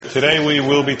Today we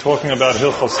will be talking about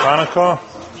Hilchos Chanukah.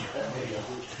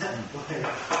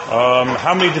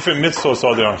 How many different mitzvahs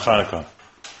are there on Chanukah?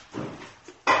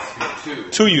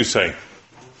 Two, you say.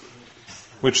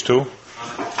 Which two?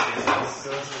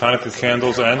 Chanukah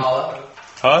candles and?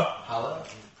 Huh?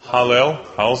 Hallel.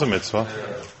 Hallel's a mitzvah.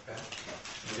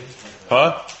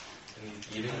 Huh?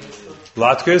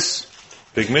 Latkes?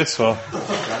 Big mitzvah.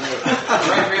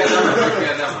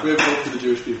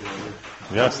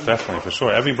 Yes, definitely, for sure.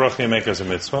 Every bracha you make is a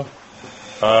mitzvah.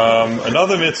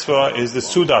 Another mitzvah is the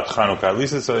Sudat Chanukah. At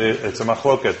least it's a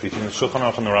machloket between the Shulchan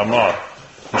Aruch and the Ramah.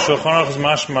 The Shulchan Aruch is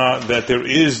mashma that there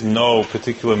is no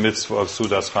particular mitzvah of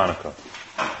Sudat Chanukah,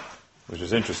 which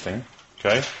is interesting.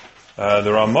 Okay, the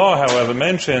Ramah, however,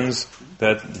 mentions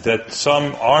that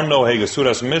some are no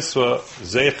Sudas mitzvah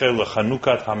Zeicher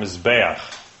leChanukat HaMizbeach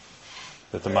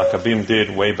that the Maccabim did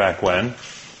way back when.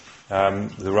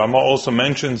 The Ramah also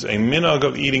mentions a minhag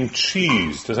of eating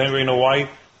cheese. Does anybody know why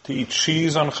to eat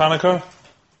cheese on Chanukah?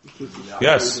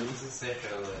 Yes.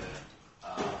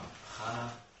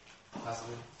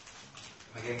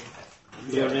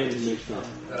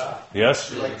 Yes?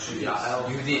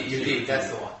 Yehudi, that's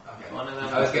the one.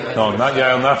 Okay. No, not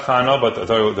Yael, not Chana, but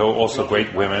they were also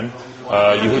great women.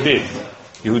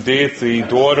 Yehudit, the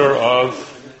daughter of,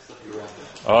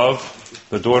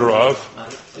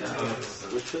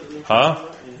 huh?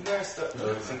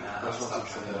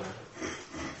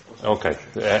 Okay.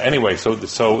 Anyway,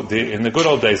 in the good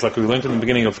old days, like we learned in the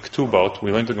beginning of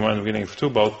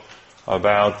Ketubot,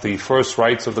 about the first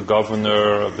rights of the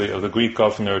governor, of the Greek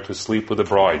governor, to sleep with the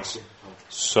brides.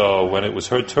 So when it was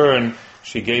her turn,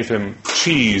 she gave him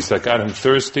cheese that got him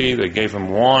thirsty, they gave him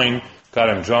wine, got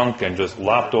him drunk, and just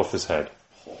lopped off his head.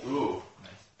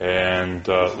 And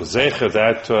Zecher,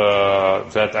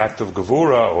 that act of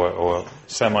Gevura, or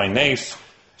semi-nace,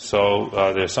 so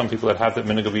there are some people that have that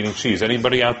minhag of eating cheese.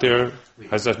 Anybody out there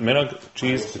has that minhag,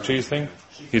 the cheese thing?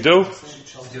 You do?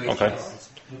 Okay.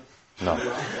 No.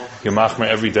 You machmer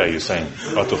every day, you're saying.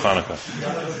 Batu Chanukah.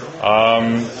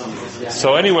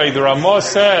 So anyway, the Ramah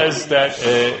says that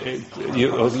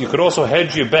you could also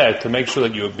hedge your bet to make sure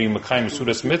that you're being Mekayim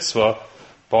Sudas Mitzvah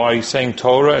by saying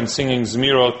Torah and singing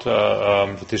Zmirot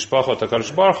V'tishbachot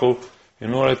HaKadosh Baruch Hu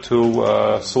in order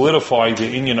to solidify the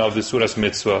inyan of the Sudas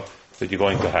Mitzvah that you're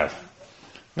going to have.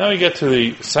 Now we get to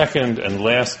the second and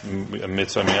last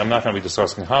mitzvah. I'm not going to be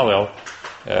discussing Hallel,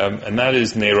 and that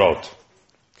is Neirot.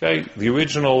 Okay, the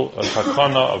original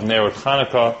takana of Neirot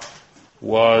Chanukah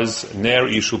was Ner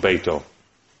Ishu Beito,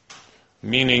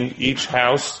 meaning each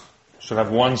house should have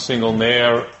one single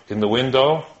Ner in the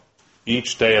window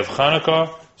each day of Chanukah,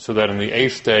 so that in the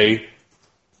 8th day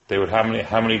they would how many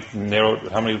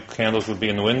candles would be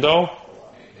in the window?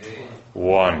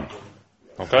 1.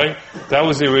 Okay, that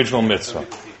was the original mitzvah.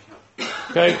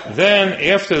 Okay, then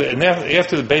after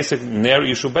the basic Ner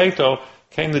Ishu Beito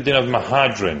came the din of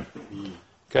Mahadrin.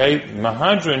 Okay,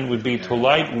 Mahadrin would be to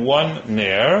light one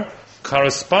Ner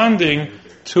corresponding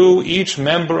to each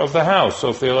member of the house. So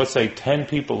if there are, let's say, 10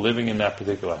 people living in that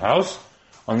particular house,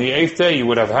 on the 8th day you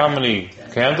would have how many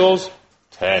candles?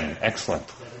 10. Excellent.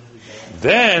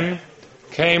 Then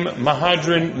came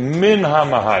Mahadrin min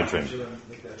ha-Mahadrin.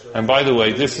 And by the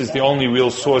way, this is the only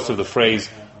real source of the phrase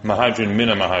Mahadrin min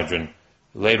ha-Mahadrin.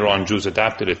 Later on, Jews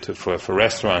adapted it for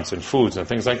restaurants and foods and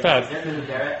things like that.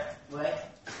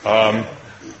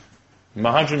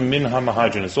 Mahadrin min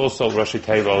ha-Mahadrin. It's also Rashi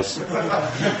Tevos.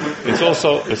 It's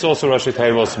also Rashi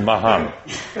Tevos Maham.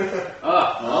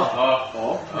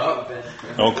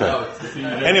 Okay.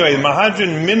 Anyway,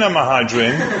 Mahadrin min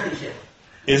ha-Mahadrin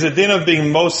is a din of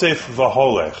being Mosef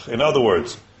v'holech. In other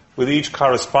words, with each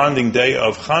corresponding day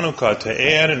of Chanukah to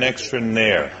add an extra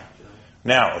Ner.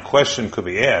 Now, a question could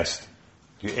be asked: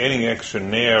 you're adding extra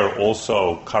Ner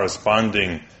also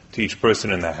corresponding to each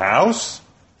person in the house?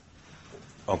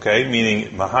 Okay,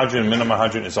 meaning Mahadrin, Mina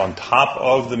Mahadrin is on top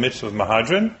of the mitzvah of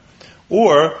Mahadrin?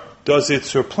 Or does it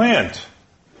supplant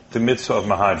the mitzvah of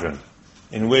Mahadrin,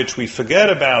 in which we forget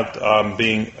about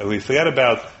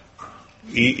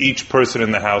each person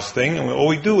in the house thing, and all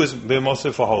we do is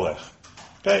B'mosef v'holech.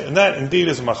 Okay, and that indeed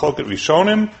is a machloket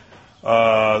rishonim.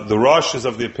 The Rosh is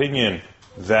of the opinion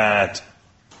that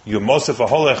you Mosef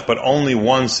v'holech, but only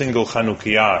one single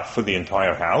Chanukiah for the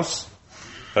entire house.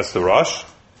 That's the Rosh.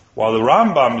 While the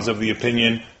Rambam is of the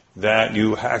opinion that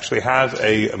you actually have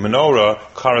a menorah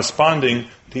corresponding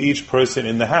to each person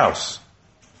in the house.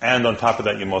 And on top of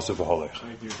that, you Mosef v'holech. Can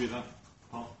you repeat that?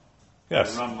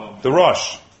 Yes. The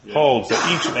Rosh holds that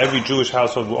each and every Jewish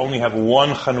household will only have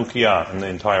one Chanukiah in the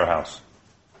entire house.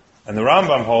 And the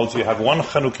Rambam holds you have one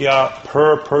Chanukiah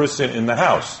per person in the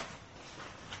house.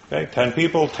 Okay, 10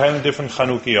 people, 10 different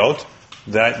Chanukiot.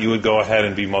 that you would go ahead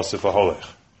and be Mosif HaHolech.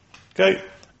 Okay?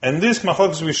 And this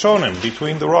Machlokes Rishonim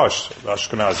between the Rosh, the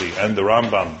Ashkenazi, and the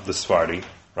Rambam, the Sephardi,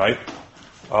 right,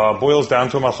 boils down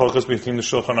to a Machlokes between the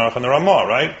Shulchan Aruch and the Ramah,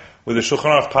 right? Where the Shulchan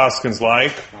Aruch paskins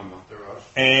like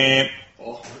and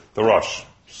the Rosh.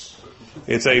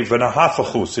 It's a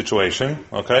V'nahafachu situation,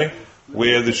 okay,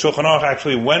 where the Shulchan Aruch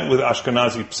actually went with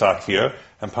Ashkenazi Psak here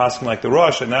and paskin like the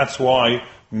Rosh, and that's why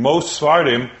most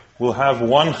Sephardim will have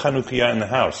one Chanukiah in the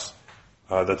house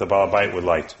that the Baal Bayit would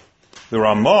light. The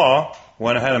Ramah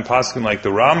went ahead and paskin like the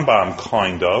Rambam,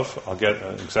 kind of. I'll get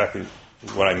exactly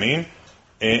what I mean.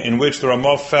 In which the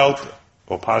Ramah felt,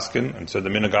 or paskin, and said the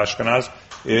Minhag Ashkenaz,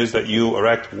 is that you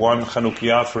erect one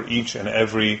Chanukiah for each and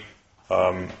every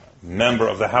member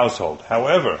of the household.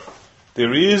 However,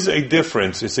 there is a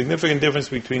difference, a significant difference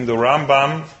between the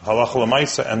Rambam, Halacha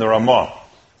L'Maisa, and the Ramah.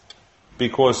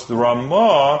 Because the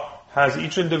Ramah has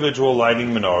each individual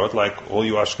lighting menorah, like all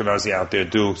you Ashkenazi out there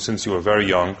do since you were very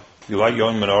young. You light your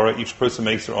own menorah, each person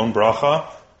makes their own bracha,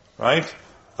 right?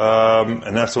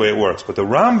 And that's the way it works. But the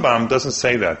Rambam doesn't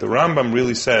say that. The Rambam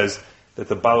really says that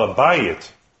the Baal Bayit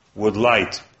would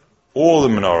light all the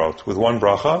menorot with one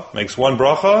bracha, makes one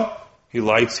bracha, he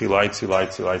lights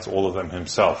all of them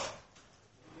himself.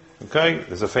 Okay?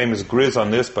 There's a famous griz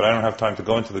on this, but I don't have time to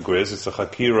go into the griz. It's a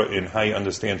chakira in how you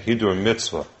understand Hidur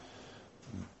Mitzvah.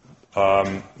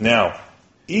 Now,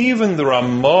 even the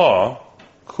Ramah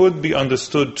could be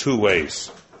understood two ways.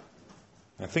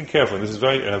 Now think carefully. This is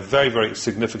a very, very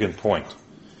significant point.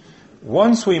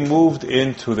 Once we moved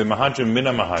into the Mahadran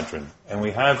Mina Mahadran, and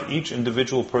we have each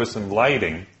individual person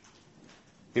lighting,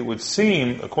 it would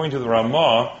seem, according to the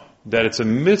Ramah, that it's a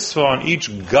mitzvah on each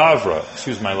gavra,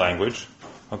 excuse my language,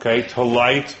 okay, to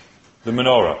light the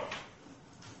menorah.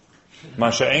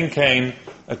 Masha'en Kain,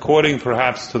 according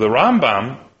perhaps to the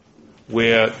Rambam,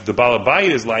 where the Baal Bayit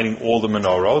is lighting all the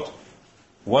menorot,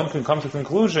 one can come to the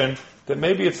conclusion that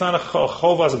maybe it's not a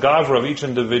chovas gavra of each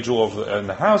individual in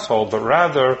the household, but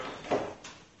rather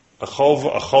a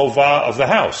chova of the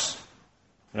house.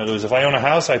 In other words, if I own a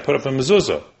house, I put up a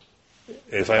mezuzah.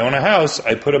 If I own a house,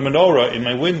 I put a menorah in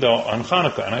my window on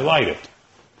Hanukkah and I light it.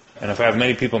 And if I have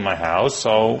many people in my house,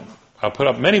 so I'll put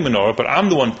up many menorah, but I'm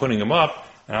the one putting them up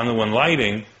and I'm the one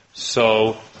lighting.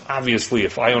 So obviously,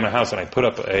 if I own a house and I put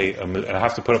up and I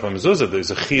have to put up a mezuzah,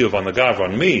 there's a chiyuv on the gavra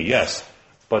on me, yes.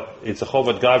 But it's a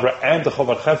chovat gavra and the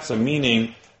chovat chefza,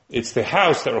 meaning it's the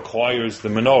house that requires the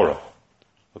menorah.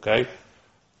 Okay?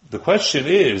 The question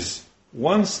is,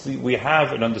 once we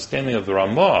have an understanding of the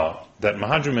Ramah, that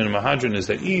Mahadran and Mahadran is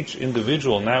that each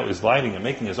individual now is lighting and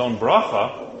making his own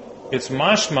bracha, it's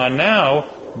mashma now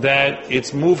that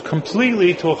it's moved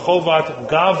completely to a chovat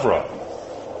gavra.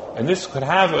 And this could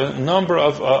have a number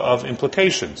of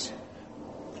implications.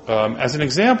 As an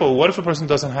example, what if a person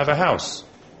doesn't have a house?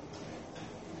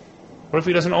 What if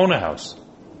he doesn't own a house?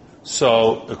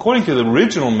 So, according to the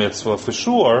original mitzvah, for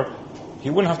sure, he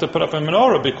wouldn't have to put up a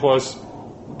menorah, because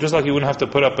just like he wouldn't have to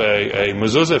put up a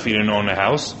mezuzah if he didn't own a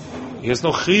house, he has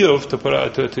no chiyuv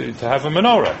to have a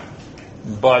menorah.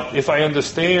 But if I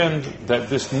understand that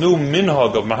this new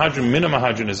minhag of Mahadran Mina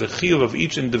Mahadran is a chiyuv of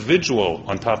each individual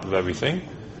on top of everything,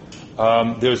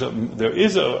 there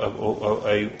is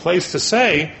a place to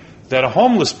say that a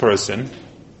homeless person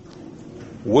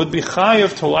would be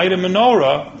chayav to light a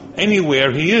menorah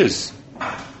anywhere he is.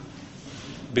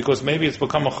 Because maybe it's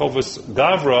become a chovas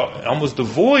gavra, almost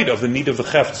devoid of the need of the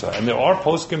chefza. And there are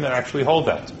poskim that actually hold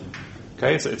that.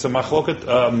 Okay, it's a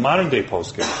machloket, modern day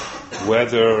poskim,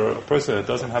 whether a person that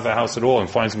doesn't have a house at all and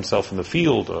finds himself in the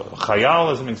field,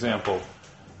 chayal as an example,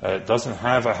 doesn't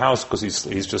have a house because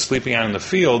he's just sleeping out in the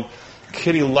field,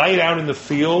 can he light out in the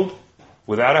field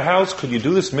without a house? Could you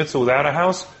do this mitzvah without a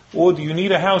house? Or do you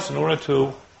need a house in order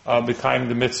to become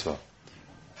the mitzvah?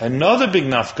 Another big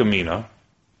nafkamina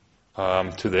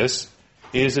to this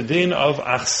is a din of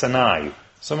achsanai.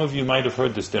 Some of you might have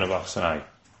heard this din of achsanai.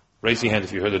 Raise your hand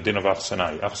if you heard the din of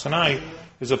achsanai. Achsanai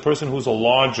is a person who's a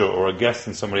lodger or a guest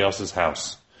in somebody else's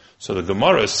house. So the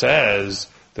Gemara says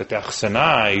that the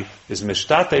achsanai is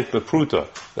mishtatef bepruta.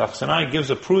 The achsanai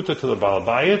gives a pruta to the Baal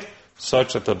Bayit,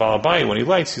 such that the Baal Bayit, when he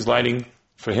lights, he's lighting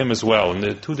for him as well. And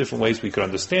there are two different ways we could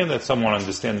understand that. Someone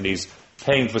understands that he's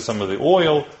paying for some of the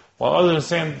oil, while others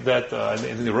understand that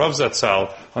the Rav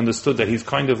Zatzal understood that he's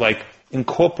kind of like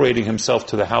incorporating himself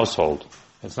to the household.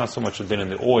 It's not so much a din in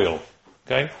the oil.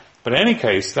 Okay? But in any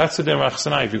case, that's the din of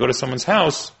achsanai. If you go to someone's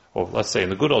house, or let's say in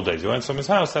the good old days, you went to someone's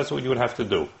house, that's what you would have to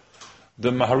do. The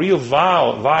Maharil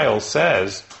Weil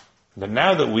says that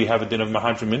now that we have a din of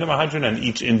Mahadran Mina Mahadran and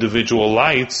each individual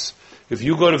lights, if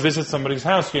you go to visit somebody's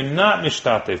house, you're not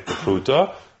mishtatef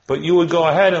b'pruta, but you would go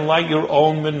ahead and light your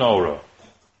own menorah.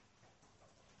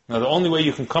 Now, the only way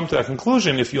you can come to that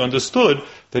conclusion if you understood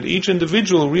that each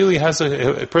individual really has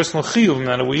a personal chiyuv, no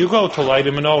matter where you go, to light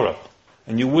a menorah.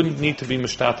 And you wouldn't need to be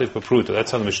mishtatev b'pruta.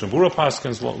 That's how the Mishnah Berurah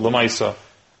paskins l'maisa.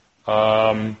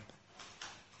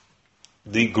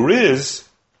 The Griz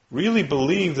really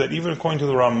believe that even according to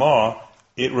the Ramah,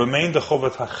 it remained the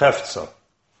chovat hachefza.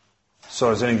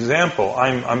 So, as an example,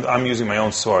 I'm using my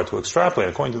own sword to extrapolate.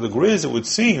 According to the Griz, it would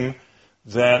seem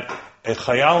that a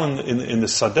chayal in the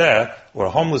sadeh, or a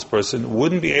homeless person,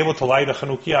 wouldn't be able to light a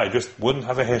chanukiyah. He just wouldn't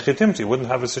have a hechitimti, wouldn't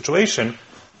have a situation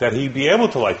that he'd be able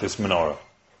to light this menorah.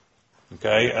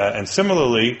 Okay, and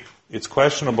similarly, it's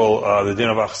questionable, the din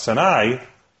of achsanai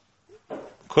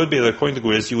could be that according to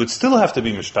Griz, you would still have to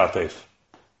be mishtatef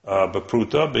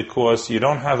b'pruta, because you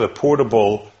don't have a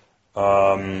portable,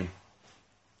 chiyuv,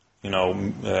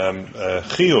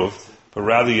 but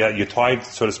rather you're tied,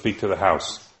 so to speak, to the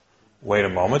house. Wait a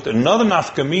moment. Another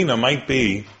nafkamina might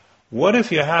be, what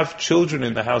if you have children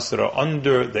in the house that are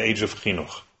under the age of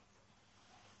chinuch?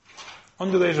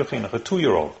 Under the age of chinuch, a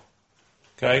 2-year-old.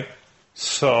 Okay?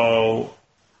 So,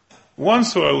 one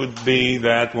story would be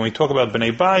that when we talk about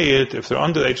Bnei Bayit, if they're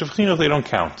under the age of chinuch, they don't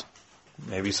count.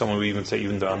 Maybe someone would even say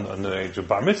even under the age of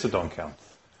bar mitzvah don't count.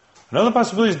 Another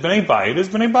possibility is Bnei Bayit is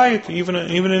Bnei Bayit. Even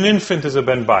an infant is a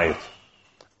Ben Bayit.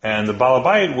 And the Bala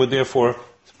Bayit would therefore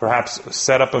perhaps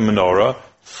set up a menorah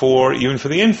even for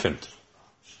the infant.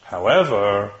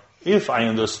 However, if I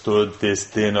understood this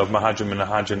din of Mahajim and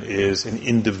Nahajim is an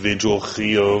individual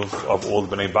chiyuv of all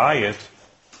Bnei Bayit,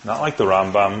 not like the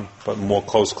Rambam, but more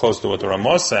close to what the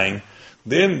Ramah is saying,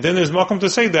 then there's makom to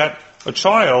say that a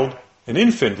child, an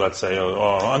infant, let's say,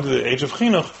 or under the age of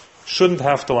chinuch, shouldn't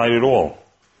have to light at all.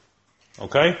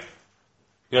 Okay?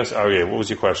 Yes, Aryeh, what was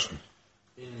your question?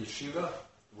 In yeshiva,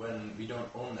 when we don't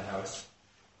own the house,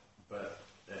 but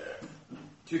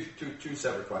two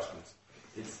separate questions.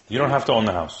 You don't have to own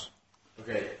the house.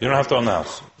 Okay. You don't have to own the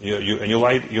house. You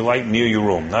light near your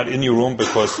room, not in your room,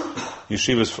 because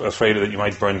yeshiva is afraid that you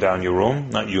might burn down your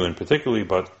room. Not you in particularly,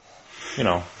 but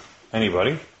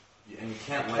anybody. And you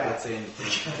can't light, let's say,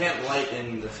 you can't light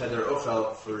in the Cheder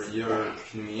Ochel for your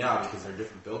Pnimiyah because they're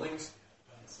different buildings,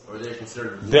 or they're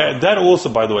considered. That also,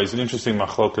 by the way, is an interesting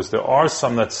machlokas. There are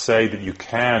some that say that you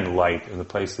can light in the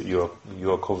place that you're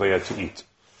koveya to eat,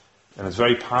 and it's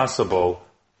very possible.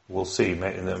 We'll see.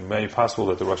 It's very possible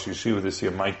that the Rosh Yeshiva this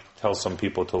year might tell some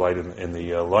people to light in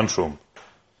the lunchroom.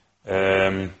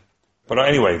 But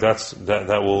anyway,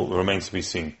 that will remain to be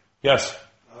seen. Yes.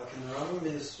 Can the Rambam be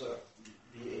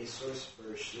a source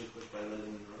for shlichut by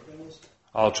letting the organs?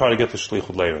 I'll try to get to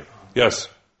shlichut later. Yes.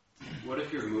 What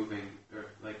if you're moving, or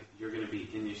like you're going to be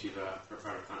in yeshiva for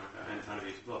part of Hanukkah and out of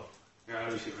yeshiva? You're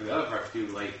out of yeshiva for the other parts. Do you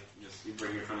you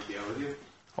bring your Hanukkah with you?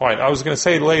 All right. I was going to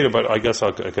say it later, but I guess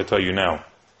I could tell you now.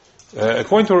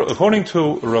 According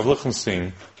to Rav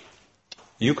Lichtenstein,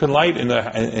 you can light in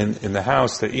the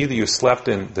house that either you slept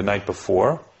in the night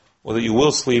before or that you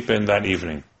will sleep in that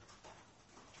evening.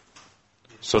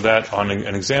 So that, on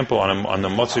an example, on the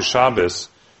Motzei Shabbos,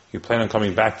 you plan on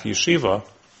coming back to yeshiva,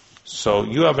 so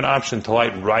you have an option to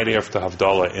light right after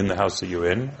Havdalah in the house that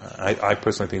you're in. I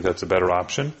personally think that's a better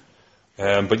option.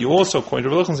 But you also, according to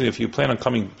Rav Lichtenstein, if you plan on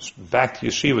coming back to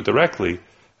yeshiva directly,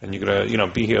 and you're going to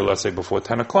be here, let's say, before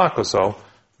 10 o'clock or so,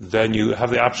 then you have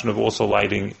the option of also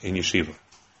lighting in yeshiva.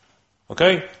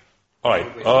 Okay? All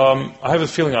right. I have a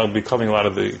feeling I'll be covering a lot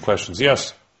of the questions.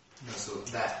 Yes? So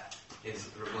that is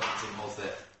reluctant holds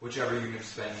that whichever you're going to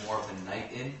spend more of the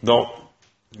night in? No.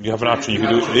 You have an option. You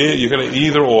can do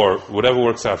either or, whatever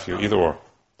works out for you, either or.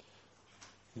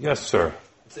 Yes, sir.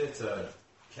 Let's say it's a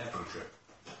camping trip.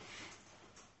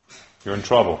 You're in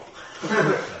trouble.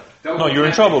 No, you're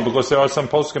in trouble because there are some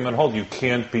poskim that hold you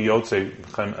can't be yotzei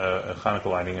Chanukah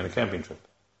lighting in a camping trip.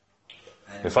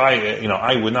 If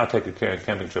I would not take a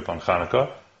camping trip on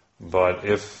Chanukah, but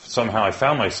if somehow I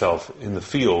found myself in the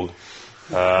field,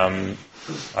 I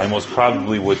most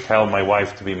probably would tell my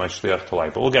wife to be my shliach to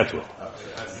light. But we'll get to it.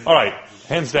 All right,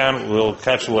 hands down. We'll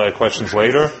catch a lot of questions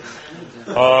later.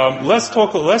 Let's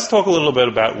talk a little bit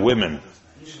about women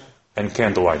and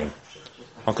candle lighting.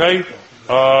 Okay.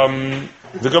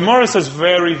 The Gemara says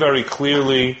very, very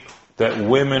clearly that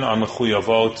women are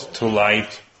mechuyavot to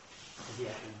light,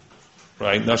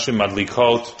 right? Nashim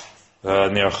madlikot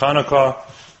near Chanukah,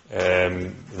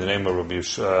 in the name of Rabbi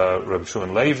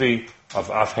Shimon Levi of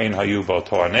Afhein Hayu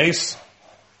B'Oto Nes.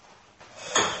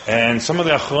 And some of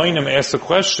the Achronim asked the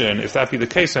question: if that be the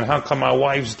case, then how come our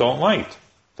wives don't light?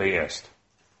 They asked,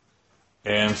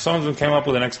 and some of them came up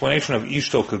with an explanation of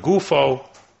Ishto Kegufo.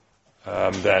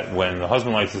 That when the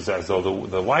husband lights, it's as though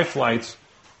the wife lights,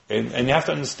 and you have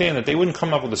to understand that they wouldn't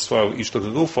come up with the story of Ishto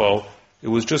Kegufo It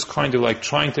was just kind of like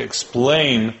trying to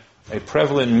explain a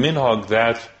prevalent minhag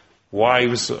that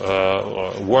wives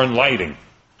weren't lighting.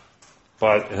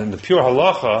 But in the pure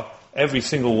halacha, every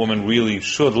single woman really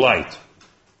should light.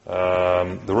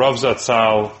 The Rav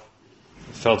Zatzal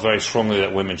felt very strongly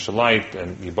that women should light,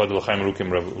 and Yibad L'chaim Rukim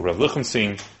Rav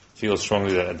Lichtenstein feels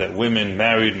strongly that women,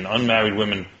 married and unmarried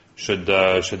women, should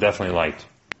definitely light.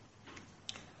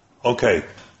 Okay.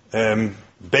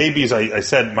 Babies, I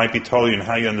said, might be totally in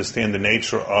how you understand the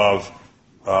nature of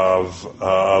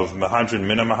Mahadrin,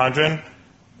 Mina Mahadrin.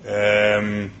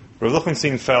 Rav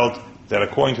Lichtenstein felt that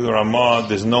according to the Ramah,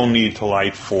 there's no need to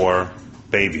light for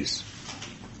babies.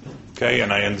 Okay,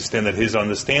 and I understand that his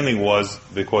understanding was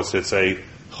because it's a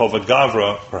Chovot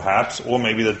Gavra, perhaps, or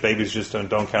maybe that babies just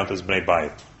don't count as Bnei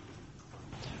Bayit.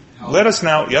 Let us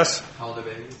now, yes? How old are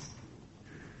babies?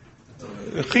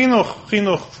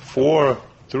 Chinuch, 4,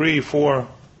 3, 4,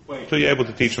 Wait, till you're able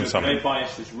to teach them something. Bnei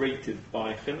Bayis is rated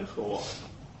by Chinuch or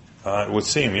what? It would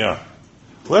seem, yeah.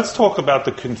 Let's talk about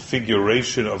the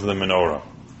configuration of the menorah.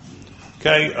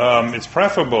 Okay, it's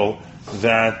preferable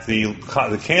that the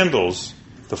candles,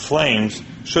 the flames,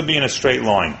 should be in a straight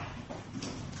line.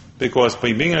 Because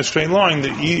by being in a straight line,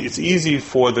 it's easy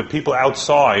for the people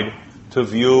outside to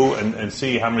view and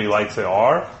see how many lights there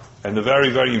are. And the very,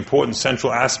 very important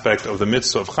central aspect of the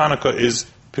mitzvah of Hanukkah is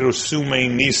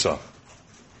Pirusumei Nisa.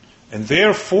 And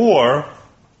therefore,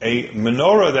 a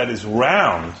menorah that is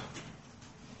round,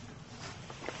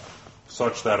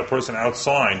 such that a person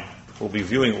outside will be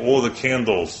viewing all the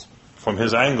candles from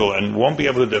his angle and won't be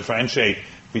able to differentiate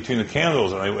between the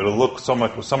candles, and it'll look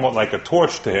somewhat like a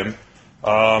torch to him,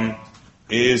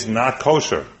 is not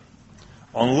kosher.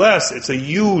 Unless it's a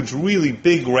huge, really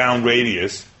big round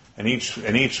radius, and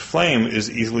each flame is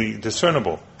easily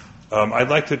discernible. I'd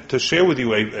like to share with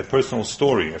you a personal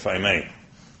story, if I may.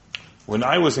 When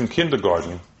I was in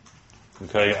kindergarten,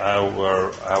 okay,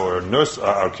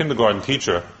 our kindergarten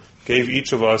teacher gave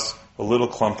each of us a little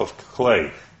clump of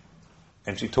clay,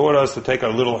 and she taught us to take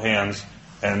our little hands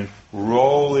and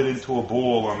roll it into a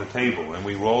ball on the table. And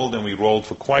we rolled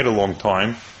for quite a long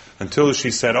time until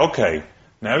she said, okay,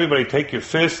 now everybody take your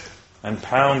fist and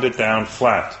pound it down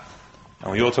flat.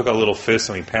 And we all took our little fist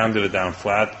and we pounded it down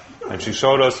flat. And she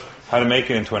showed us how to make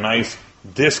it into a nice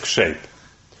disc shape.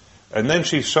 And then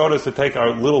she showed us to take our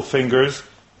little fingers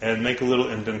and make a little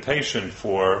indentation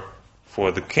for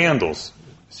the candles.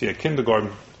 See, a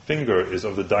kindergarten finger is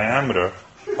of the diameter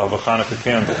of a Hanukkah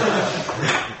candle.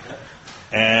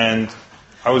 And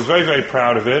I was very, very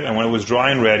proud of it. And when it was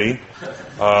dry and ready,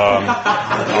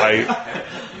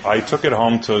 I took it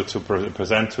home to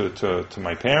present to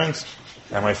my parents.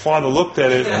 And my father looked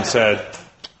at it and said,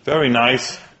 very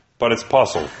nice, but it's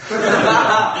puzzle.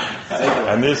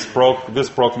 And this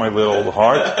broke my little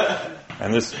heart.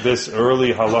 And this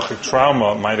early halachic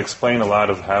trauma might explain a lot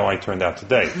of how I turned out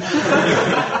today.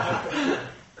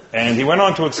 And he went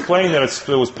on to explain that it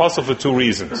was puzzle for two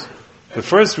reasons. The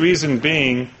first reason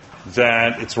being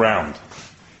that it's round,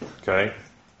 okay,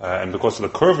 and because of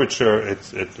the curvature,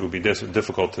 it would be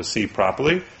difficult to see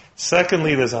properly.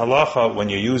 Secondly, there's halacha when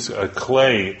you use a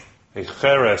clay, a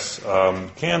cheres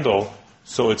candle,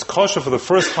 so it's kosher for the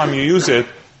first time you use it,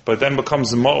 but then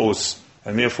becomes ma'us,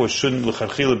 and therefore shouldn't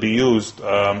l'chadchila be used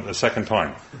a second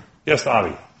time. Yes,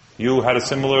 Avi, you had a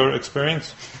similar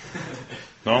experience?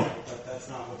 No? That's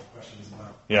not what the question is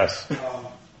about. Yes.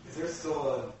 Is there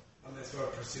still a mitzvah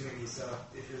of pursuing Isa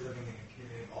if you're living in a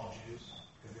community of all Jews?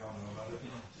 Because they all know about it?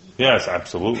 Yes,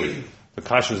 absolutely. The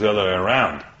kasha is the other way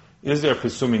around. Is there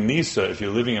presuming Nisa if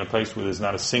you're living in a place where there's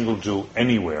not a single Jew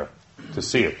anywhere to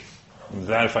see it? And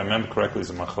that, if I remember correctly, is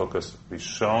a machlokas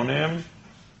rishonim.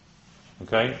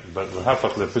 Okay? But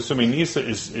the presuming Nisa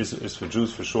is for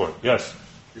Jews for sure. Yes?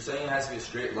 You're saying it has to be a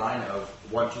straight line of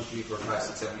 1, 2, 3, 4, 5,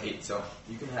 6, 7, 8. So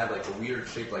you can have like a weird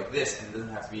shape like this, and it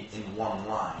doesn't have to be in one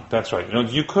line. That's right.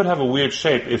 You could have a weird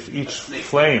shape if each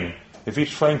flame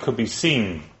could be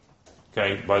seen,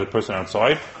 okay, by the person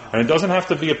outside, and it doesn't have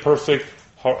to be a perfect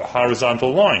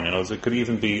horizontal line. It could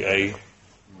even be a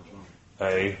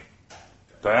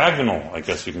diagonal, I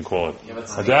guess you can call it,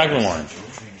 a diagonal line.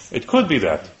 It could be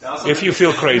that if you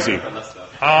feel crazy.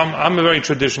 I'm a very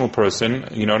traditional person,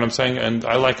 you know what I'm saying, and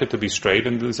I like it to be straight,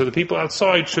 and so the people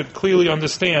outside should clearly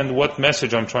understand what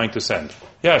message I'm trying to send.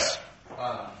 Yes?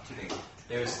 Two things.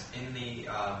 There's in the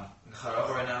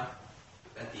Charava right now,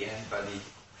 at the end by the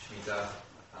Shemitah,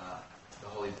 the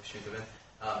holy Shemitah event.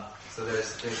 So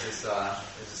there's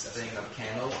this thing of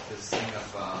candles, this thing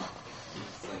of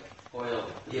it's like Oil.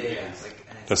 yeah, it's like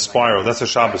and it's The spiral, that's a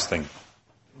Shabbos thing.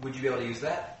 Would you be able to use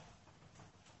that?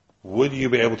 Would you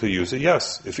be able to use it?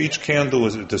 Yes. If each candle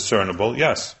is discernible,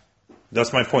 yes.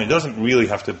 That's my point. It doesn't really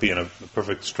have to be in a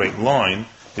perfect straight line.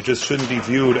 It just shouldn't be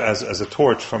viewed as a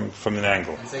torch from an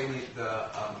angle. And secondly,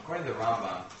 according to the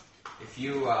Rambam, if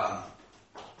you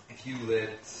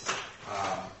lit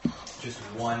just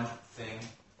one thing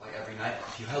like every night,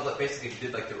 if you held up, basically if you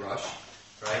did like the rush,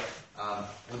 right?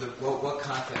 What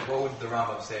content? What would the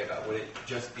Rambam say about? Would it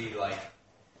just be like?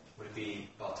 Would it be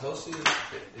Baltosu?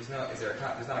 There's not a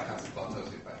concept of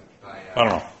Baltosu by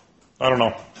I don't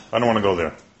know. I don't want to go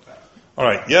there. All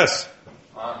right. Yes.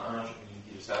 I'm not sure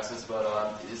if you just asked this, but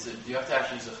do you have to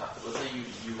actually use a Chanukah? Let's say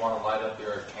you want to light up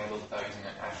your candles without using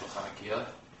an actual Chanukah.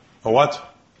 A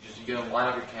what? You can line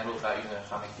up your candle without using a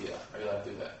Chanukah. Are you allowed to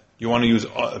do that? You want to use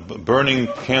burning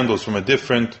candles from a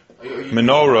different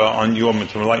menorah on your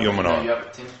to light your menorah. You have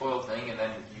a tinfoil thing, and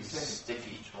then you stick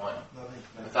each one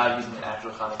without using an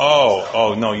actual Chanukah.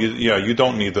 Oh no! You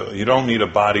don't need a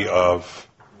body of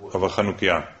a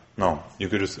Chanukah. No, you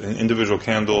could just individual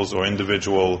candles or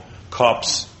individual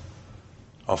cups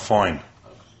are fine.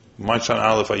 Maichan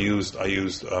Aleph, I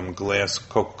used glass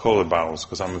Coca-Cola bottles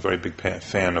because I'm a very big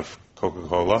fan of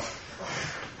Coca-Cola.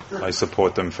 I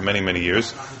support them for many, many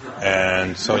years,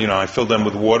 and so I filled them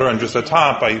with water, and just at the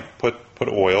top I put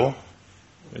oil.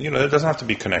 It doesn't have to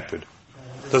be connected.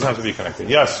 It doesn't have to be connected.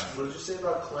 Yes. What did you say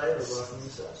about clay? Or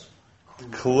what says?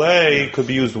 Clay could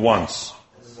be used once.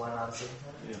 Why not?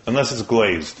 Unless it's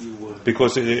glazed,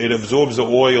 because it absorbs the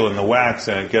oil and the wax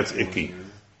and it gets icky,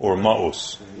 or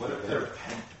ma'us. What if they're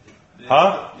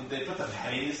Huh? They put the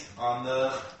pennies on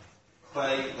the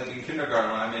clay, like in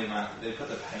kindergarten when I made mine. They put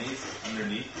the pennies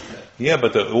underneath. Yeah,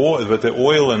 but the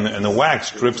oil and the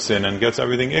wax drips in and gets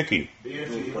everything icky.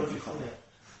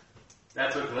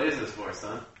 That's what glaze is for,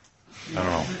 son. I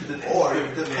don't know. Or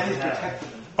the pennies protect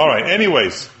them. All right.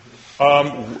 Anyways.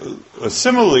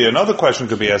 Similarly, another question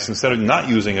could be asked, instead of not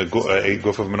using a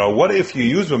guf of menorah, what if you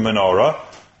use a menorah,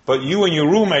 but you and your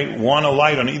roommate want a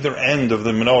light on either end of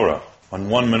the menorah, on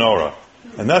one menorah?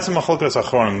 And that's a machlokes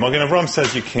achronim. Magen Avraham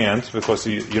says you can't, because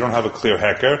you don't have a clear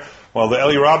heker, while the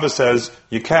Eli Rabbah says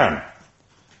you can.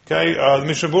 Okay,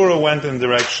 Mishnah Berurah went in the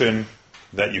direction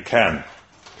that you can.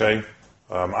 Okay,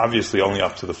 obviously only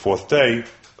up to the fourth day,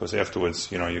 because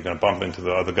afterwards, you're going to bump into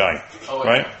the other guy.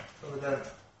 Right?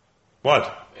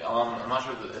 What? I'm not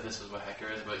sure if this is what hecker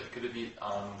is, but could it be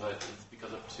that it's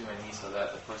because of pursuing Nisa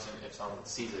that the person, if someone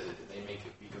sees it, they make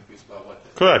it be confused about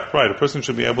what? Correct, right. A person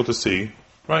should be able to see,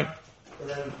 right? But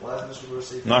then why does Mr. Brewer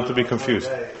say not to be confused?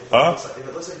 If it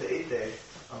looks like the 8th day,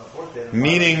 on the 4th day...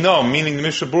 Meaning the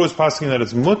Mishnah Berurah is passing that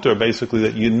it's mutter, basically,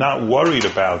 that you're not worried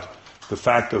about the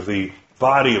fact of the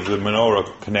body of the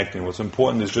menorah connecting. What's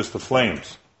important is just the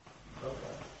flames.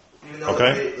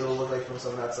 Okay? It'll look like from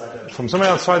someone outside. From someone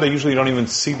outside, they usually don't even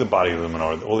see the body of the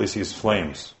menorah. All they see is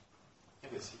flames.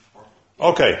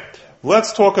 Okay,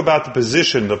 let's talk about the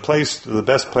position, the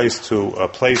best place to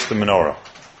place the menorah.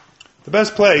 The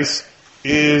best place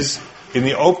is in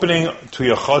the opening to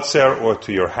your chotzer or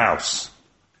to your house.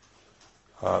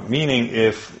 Meaning,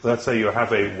 if, let's say, you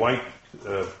have a white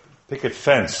picket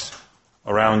fence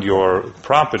around your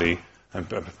property,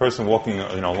 and a person walking,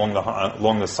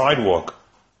 along the sidewalk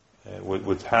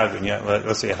would have, and yet,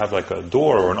 let's say you have like a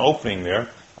door or an opening there.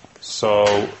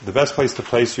 So the best place to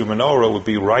place your menorah would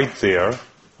be right there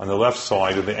on the left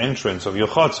side of the entrance of your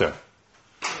chotzer.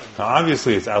 Now,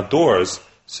 obviously, it's outdoors,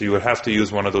 so you would have to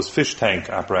use one of those fish tank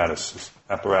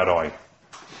apparati,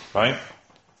 right?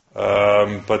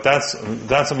 But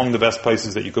that's among the best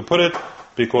places that you could put it,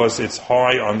 because it's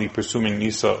high on the Presuming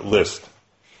Nisa list.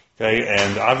 Okay,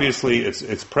 and obviously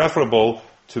it's preferable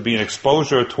to be an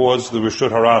exposure towards the Reshut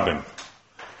Harabim.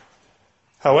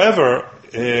 However,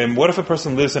 what if a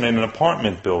person lives in an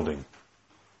apartment building?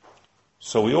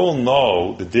 So we all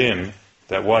know the din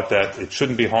that it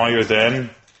shouldn't be higher than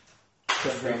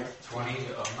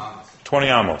 20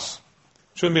 amos.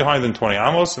 Shouldn't be higher than 20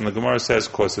 amos, and the Gemara says,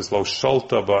 of course, it's lo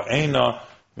sholta ba'ena,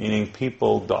 meaning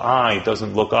the eye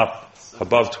doesn't look up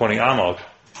above 20 amot.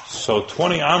 So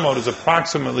 20 amot is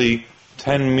approximately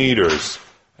 10 meters.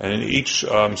 And in each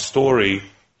story,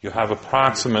 you have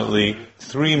approximately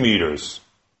 3 meters.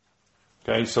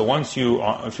 Okay, so if you're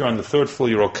on the 3rd floor,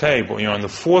 you're okay, but when you're on the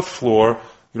 4th floor,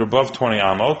 you're above 20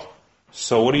 amot.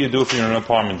 So what do you do if you're in an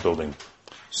apartment building?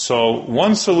 So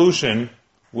one solution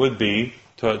would be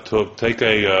to take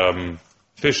a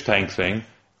fish tank thing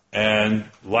and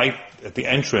light at the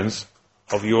entrance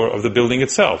of the building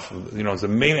itself. It's the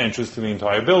main entrance to the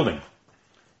entire building.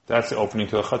 That's the opening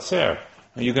to the chatzer.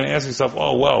 And you're going to ask yourself,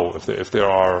 if there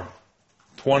are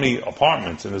 20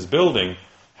 apartments in this building,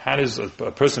 how does a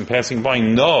person passing by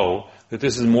know that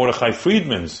this is Mordechai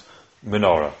Friedman's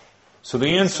menorah? So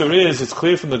the answer is, it's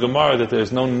clear from the Gemara that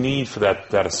there's no need for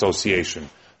that association.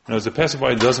 In other words, the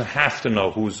passerby doesn't have to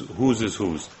know whose is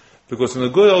whose. Because in the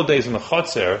good old days in the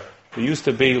Chotzer, there used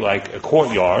to be like a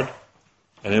courtyard,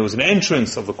 and there was an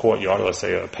entrance of the courtyard, let's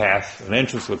say a path, an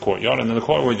entrance to the courtyard, and then the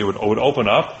courtyard would open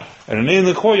up, and in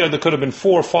the courtyard there could have been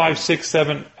 4, 5, 6,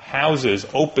 7 houses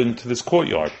open to this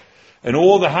courtyard. And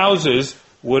all the houses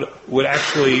would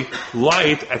actually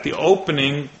light at the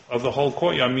opening of the whole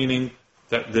courtyard, meaning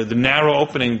that the narrow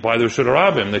opening by the Reshut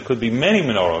HaRabim. There could be many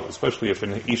menorah, especially if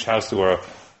in each house there were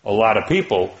a lot of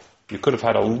people. You could have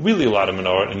had a really lot of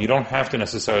menorah, and you don't have to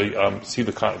necessarily see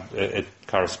it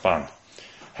correspond.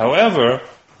 However,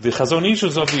 the Chazon Ish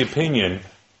is of the opinion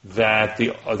that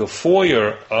the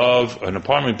foyer of an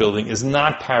apartment building is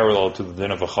not parallel to the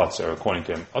din of a chutzner, according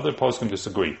to him. Other poskim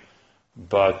disagree,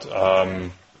 but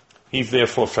he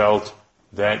therefore felt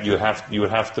that you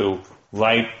would have to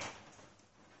light,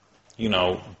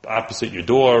 opposite your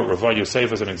door. Rav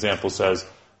Yosef, as an example, says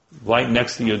light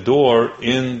next to your door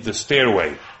in the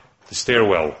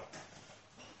stairwell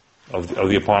of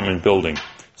the apartment building.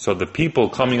 So the people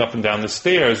coming up and down the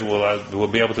stairs will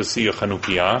be able to see a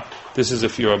Chanukiah. This is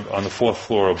if you're on the 4th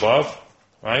floor above,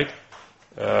 right?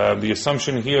 The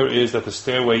assumption here is that the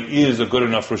stairway is a good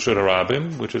enough Reshut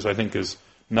HaRabim, which I think is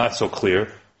not so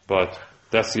clear, but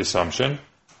that's the assumption.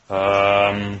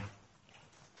 Another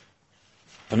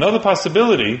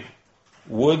possibility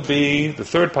would be, the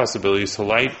third possibility is to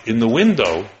light in the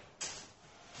window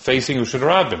facing Reshut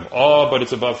HaRabim. But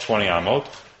it's above 20 amot.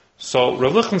 So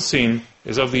Rav Lichtenstein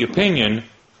is of the opinion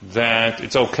that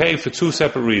it's okay for 2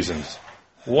 separate reasons.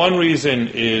 One reason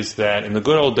is that in the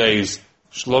good old days,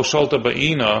 Shlo Sholta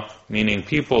Ba'ina, meaning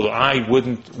people, the eye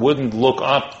wouldn't look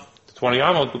up to 20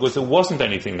 amot because there wasn't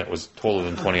anything that was taller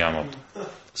than 20 amot,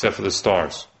 except for the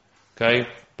stars. Okay?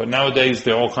 But nowadays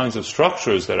there are all kinds of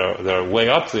structures that are way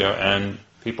up there, and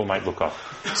people might look up.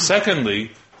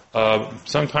 Secondly,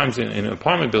 sometimes in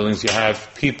apartment buildings you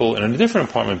have people in a different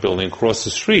apartment building across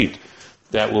the street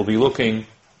that will be looking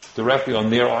directly on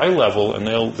their eye level, and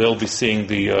they'll be seeing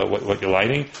the what you're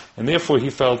lighting, and therefore he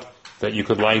felt that you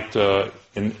could light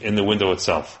in the window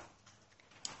itself.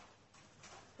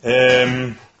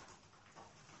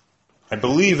 I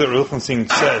believe that Rav Lichtenstein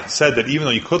said that even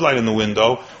though you could light in the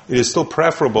window, it is still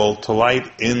preferable to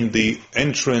light in the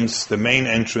entrance, the main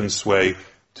entranceway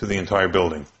to the entire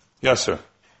building. Yes, sir.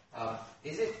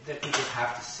 Is it that people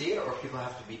have to see it, or people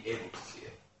have to be able to see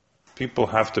it? People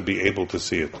have to be able to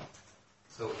see it.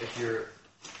 So if you're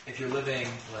living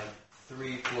like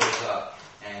 3 floors up,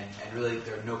 and really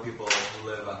there are no people who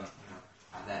live on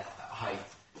that height.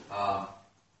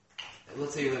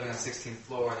 Let's say you're living on the 16th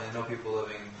floor, and there are no people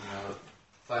living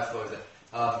 5 floors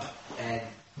up, and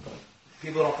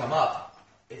people don't come up.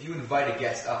 If you invite a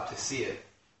guest up to see it,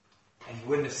 and he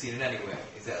wouldn't have seen it anyway,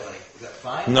 is that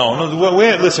fine? No.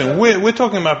 We're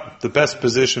talking about the best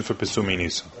position for Pesumei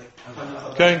Nisa.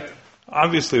 Okay?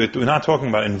 Obviously, we're not talking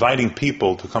about inviting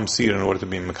people to come see it in order to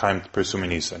be Mekayim Pesumei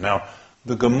Nisa. Now,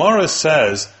 the Gemara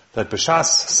says that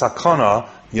B'shas Sakana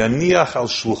Yaniach al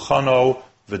Shulchano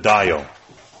V'dayo.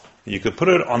 You could put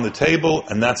it on the table,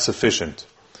 and that's sufficient.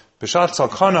 B'shas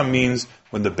Sakana means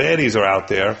when the baddies are out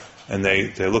there, and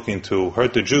they're looking to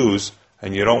hurt the Jews,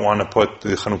 and you don't want to put the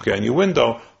Chanukiah in your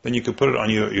window, then you can put it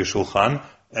on your shulchan.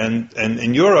 And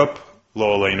in Europe,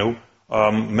 lo aleinu,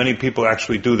 many people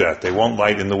actually do that. They won't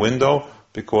light in the window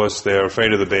because they're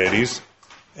afraid of the baddies.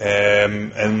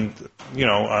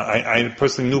 I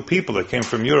personally knew people that came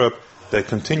from Europe that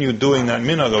continued doing that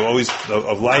minhag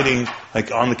of lighting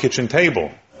like on the kitchen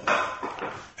table.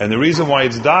 And the reason why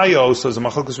it's dayo, so as a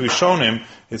machlokes rishonim,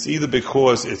 it's either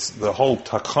because it's the whole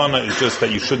takana is just that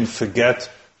you shouldn't forget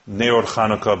Neor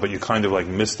Chanukah, but you kind of like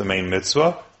miss the main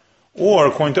mitzvah, or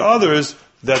according to others,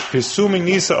 that Pesumei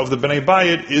Nisa of the Bnei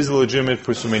Bayit is a legitimate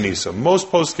Pesumei Nisa.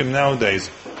 Most poskim nowadays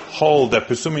hold that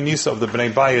Pesumei Nisa of the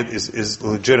Bnei Bayit is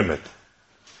legitimate.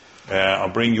 I'll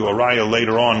bring you a raya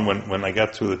later on when I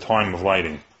get to the time of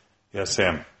lighting. Yes,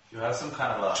 Sam? You have some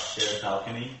kind of a shared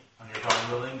balcony on your apartment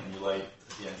building, and you light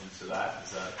at the entrance to that.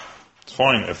 Is that? It's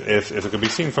fine if it could be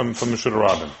seen from Reshut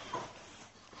HaRabim.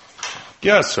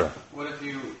 Yes, sir. What if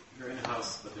you're in a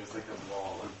house, but there's like a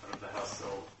wall in front of the house,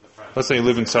 so the front... Let's say you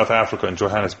live in South Africa, in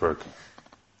Johannesburg,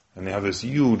 and they have this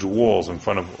huge walls in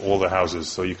front of all the houses,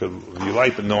 so you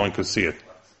light, but no one could see it.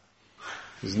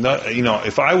 It's not,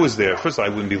 if I was there, first I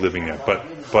wouldn't be living there, but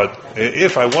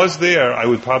if I was there, I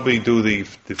would probably do the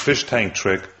fish tank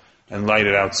trick and light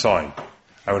it outside.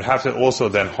 I would have to also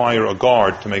then hire a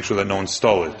guard to make sure that no one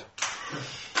stole it.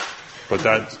 But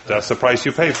that's the price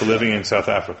you pay for living in South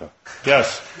Africa.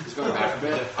 Yes? Just going back a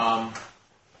bit,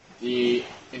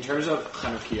 in terms of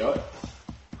Chanukiot,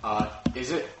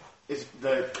 is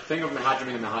the thing of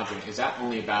Mehadrin and Mehadrin, is that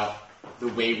only about the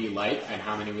way we light and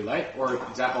how many we light, or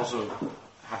does that also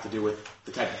have to do with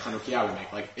the type of Chanukiah we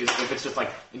make? Like, if it's just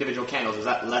like individual candles, is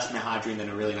that less Mehadrin than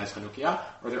a really nice Chanukiah,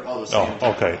 or they're all the same?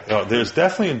 Oh, okay. There's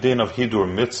definitely a din of Hidur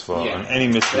mitzvah on any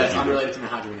mitzvah. But that's unrelated to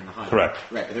Mehadrin and Mehadrin. Correct.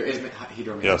 Right, but there is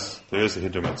Hidur mitzvah. Yes, there is a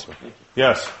Hidur mitzvah.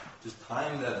 Yes. Just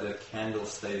time that the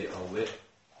candles stay lit.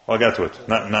 I'll get to it.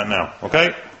 Not now.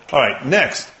 Okay? Alright,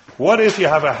 next. What if you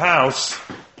have a house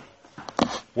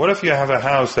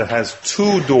that has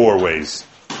two doorways?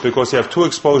 Because you have two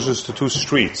exposures to two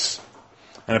streets.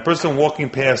 And a person walking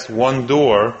past one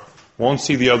door won't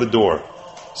see the other door.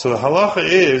 So the halacha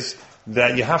is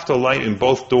that you have to light in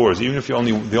both doors, even if you're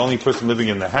the only person living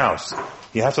in the house.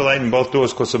 You have to light in both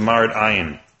doors because of Marid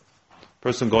Ayin.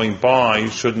 Person going by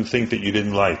shouldn't think that you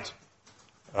didn't light.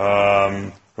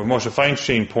 Rav Moshe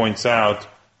Feinstein points out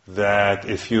that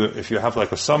if you have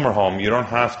like a summer home, you don't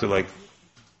have to like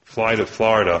fly to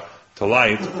Florida to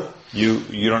light.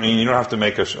 You don't have to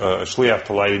make a shliach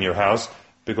to light in your house,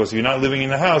 because if you're not living in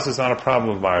the house, it's not a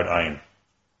problem with Marid Ayin.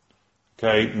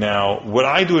 Okay, now what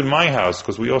I do in my house,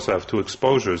 because we also have two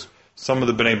exposures, some of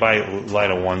the Bnei Bayit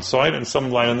light on one side and some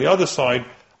light on the other side.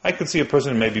 I could see a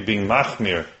person maybe being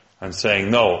machmir and saying,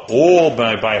 no, all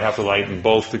Bnei Bayit have to light in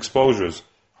both exposures.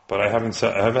 But I haven't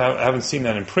seen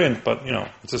that in print, but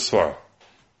it's a svar.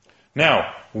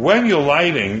 Now, when you're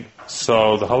lighting,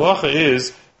 so the halacha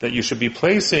is that you should be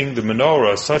placing the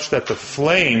menorah such that the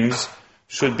flames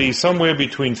should be somewhere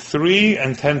between 3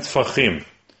 and 10 tfachim,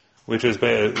 which is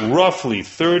roughly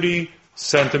 30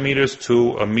 centimeters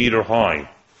to a meter high.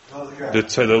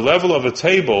 The level of a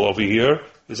table over here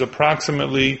is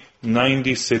approximately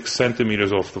 96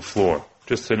 centimeters off the floor.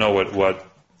 Just to know what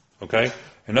okay?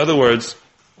 In other words,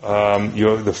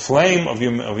 the flame of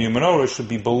your menorah should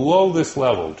be below this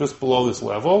level, just below this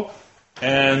level,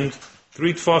 and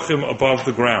 3 tfachim above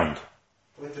the ground.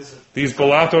 These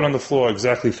balatot on the floor,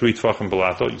 exactly 3 tfachim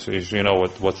balatot. So you know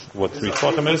what 3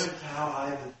 tfachim is? How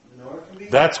high the menorah can be?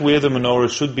 That's where the menorah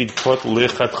should be put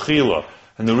lichatchila.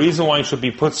 And the reason why it should be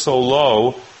put so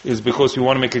low is because you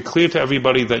want to make it clear to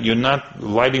everybody that you're not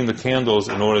lighting the candles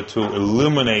in order to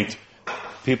illuminate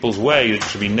people's way. It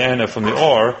should be nehna from the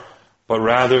or, but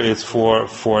rather it's for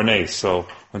an ace. So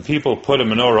when people put a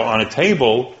menorah on a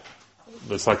table,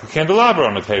 it's like a candelabra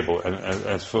on a table, and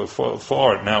as for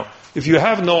art. Now, if you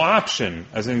have no option,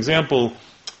 as an example,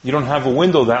 you don't have a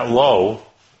window that low,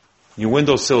 your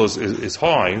windowsill is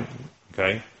high,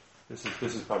 okay? This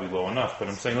is probably low enough, but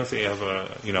I'm saying let's say you have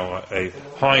a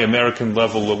high American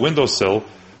level windowsill,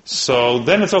 so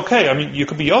then it's okay. I mean, you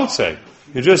could be Yotzei.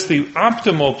 You're just the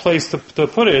optimal place to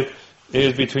put it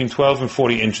is between 12 and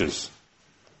 40 inches.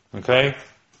 Okay?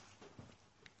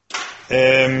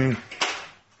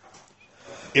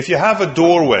 If you have a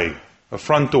doorway, a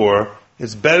front door,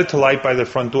 it's better to light by the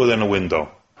front door than a window.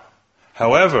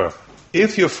 However,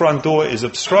 if your front door is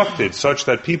obstructed such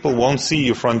that people won't see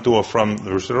your front door from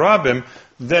the Rosh Hashanah,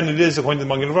 then it is, according to the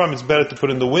Magen Avraham, it's better to put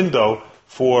in the window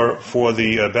for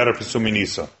the better Pesumi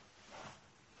Nisa.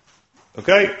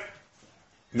 Okay?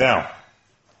 Now,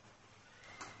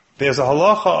 there's a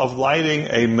halacha of lighting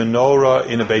a menorah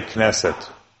in a Beit Knesset.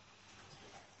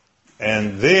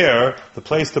 And there, the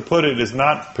place to put it is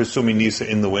not Pesumi Nisa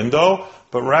in the window,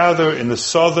 but rather in the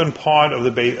southern part of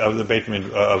the Beit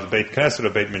Knesset or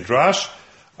Beit Midrash,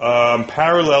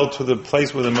 parallel to the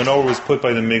place where the menorah was put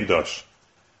by the Migdash.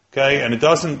 Okay, and it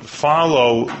doesn't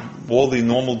follow all the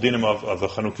normal dinim of the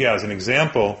Chanukiah. As an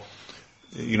example,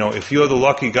 if you're the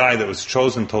lucky guy that was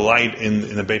chosen to light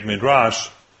in the Beit Midrash,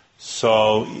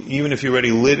 so even if you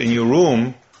already lit in your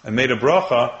room and made a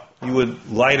bracha, you would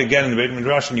light again in the Beit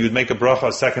Midrash and you would make a bracha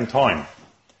a second time.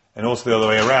 And also the other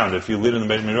way around. If you lit in the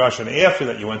Beit Midrash and after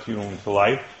that you went to your room to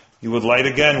light, you would light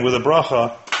again with a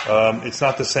bracha. It's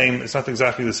not the same. It's not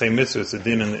exactly the same mitzvah. It's a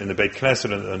din in the Beit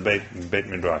Knesset and Beit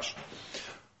Midrash.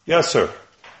 Yes, sir.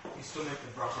 You still make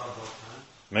the bracha both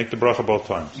times? Make the bracha both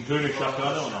times. Including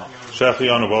Shachianu or not?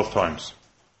 Shachianu both times.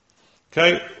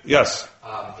 Okay. Yes.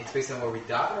 It's based on where we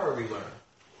daven or we learn.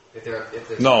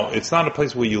 No, it's not a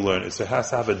place where you learn. It has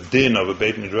to have a din of a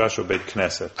Beit Midrash or Beit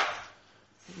Knesset.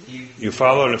 You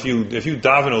follow it. If you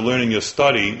daven or learn in your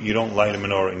study, you don't light a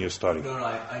menorah in your study. No,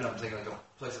 I know. I'm thinking like a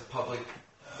place of public.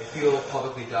 If people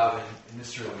publicly daven in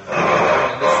this room, and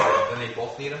daven in this room, then they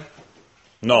both need them.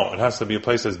 No, it has to be a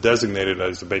place that's designated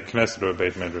as a Beit Knesset or a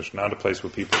Beit Midrash, not a place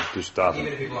where people just daven.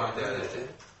 Even if people aren't there, they do.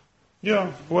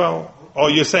 Yeah. Well,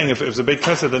 you're saying if it's a Beit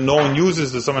Knesset that no one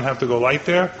uses, does someone have to go light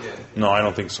there? Yeah. No, I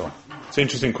don't think so. It's an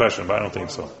interesting question, but I don't think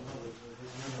so.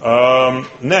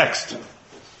 Next.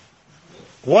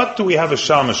 what do we have a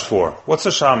shamash for? What's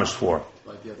a shamash for?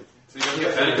 Like the other. So you don't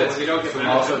get benefits. You don't get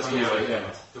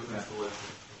benefits.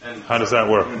 And How does that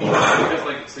work?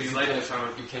 because so you light the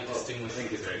shaman. You can't distinguish. I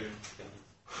think it's right.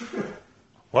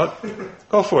 What?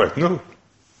 Go for it. No.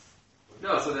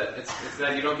 No, so that it's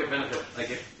that you don't get benefit.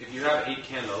 Like if you have 8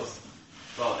 candles,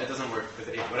 well, it doesn't work with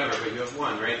 8, whatever. But you have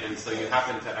 1, right? And so you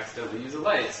happen to accidentally use a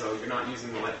light. So you're not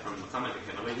using the light from the Hanukkah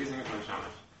candle, but you're using it from the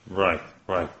shamash.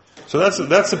 Right. So that's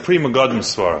the Pri Megadim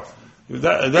svara.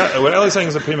 What Eli's saying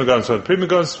is a Pri Megadim svara. The Pri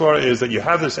Megadim svara is that you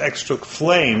have this extra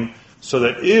flame, so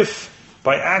that if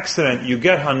by accident you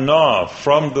get hana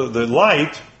from the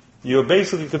light, you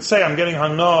basically could say, I'm getting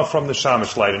hana from the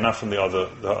shamash light and not from the other.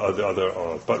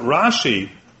 But Rashi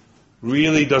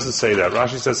really doesn't say that.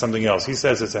 Rashi says something else. He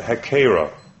says it's a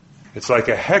hekera. It's like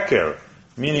a heker,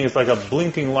 meaning it's like a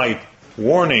blinking light.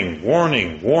 Warning.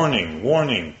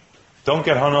 Don't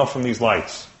get hana from these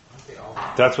lights.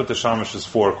 That's what the shamash is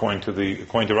for, according to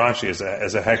Rashi,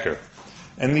 as a heker.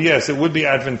 And yes, it would be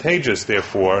advantageous,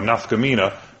 therefore,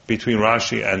 nafkamina between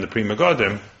Rashi and the Pri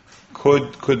Megadim.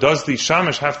 Does the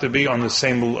shamash have to be on the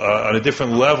same on a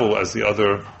different level as the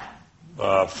other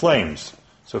flames?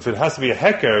 So if it has to be a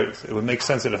heker, it would make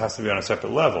sense that it has to be on a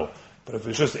separate level. But if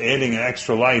it's just adding an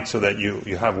extra light so that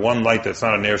you have one light that's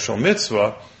not an ner shel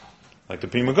mitzvah, like the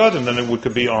Pri Megadim, then it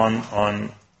could be on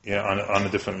a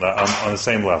different on the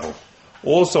same level.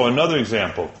 Also, another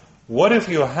example. What if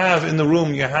you have in the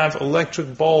room, you have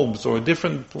electric bulbs or a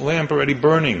different lamp already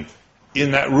burning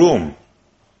in that room?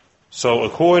 So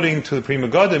according to the Pri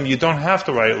Megadim, you don't have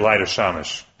to light a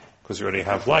shamash, because you already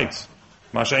have lights.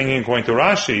 Masha Engin, according to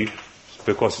Rashi,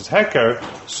 because it's heker,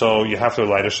 so you have to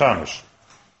light a shamash.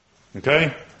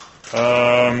 Okay?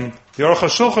 The Aruch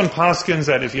HaShulchan paskins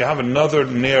that if you have another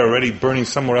ner already burning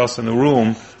somewhere else in the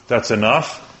room, that's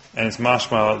enough. And it's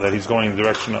mashma that he's going in the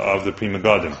direction of the Pri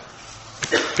Megadim.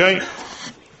 Okay?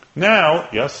 Now,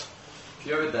 yes? If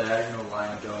you have a diagonal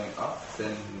line going up,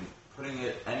 then putting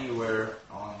it anywhere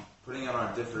putting it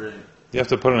on a different... You have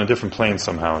to put it on a different plane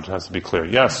somehow. It has to be clear.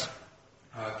 Yes?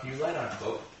 Can you light on a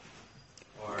boat?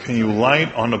 Can you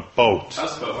light on a boat?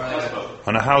 Houseboat.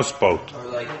 On a houseboat.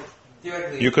 Or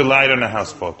theoretically... You could light on a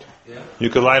houseboat. Yeah?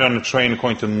 You could light on a train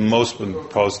according to most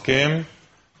poskim.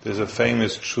 There's a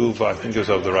famous tshuva, I think it was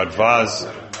of the Radvaz,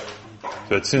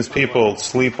 that since people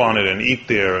sleep on it and eat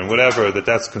there and whatever,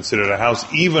 that's considered a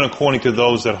house, even according to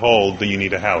those that hold that you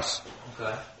need a house.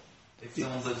 Okay. If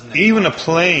someone lives next Even a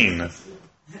plane,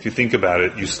 if you think about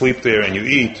it, you sleep there and you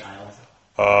eat,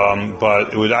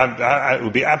 but it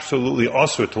would be absolutely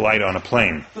osur to light on a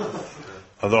plane.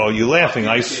 Although you're laughing,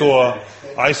 I saw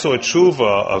a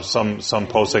tshuva of some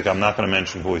posek, I'm not going to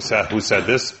mention who said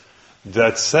this,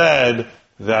 that said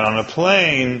that on a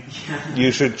plane,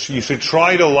 you should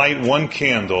try to light one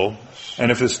candle, and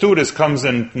if the stewardess comes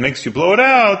and makes you blow it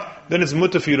out, then it's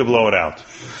mutter for you to blow it out.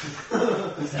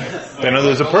 In other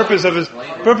words, the purpose of his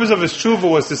tshuva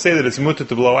was to say that it's mutter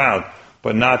to blow out,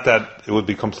 but not that it would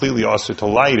be completely osur to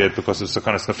light it because it's the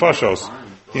kind of nefashos,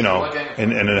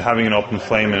 and having an open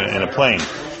flame in a plane.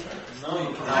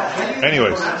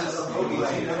 Anyways. How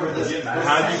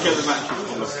do you get the matches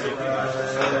from the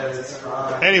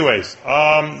Anyways,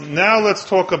 now let's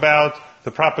talk about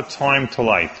the proper time to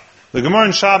light. The Gemara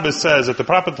in Shabbos says that the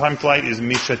proper time to light is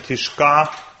Misha Tishka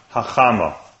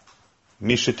Hachama.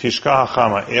 Misha Tishka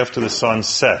Hachama, after the sun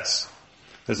sets.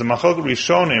 There's a Machlokes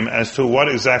Rishonim as to what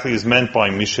exactly is meant by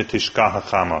Misha Tishka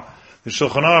Hachama. The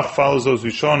Shulchan Aruch follows those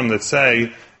Rishonim that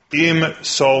say Im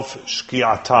Sof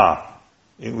Shkiata,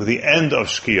 with the end of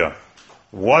Shkia.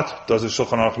 What does the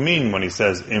Shulchan Aruch mean when he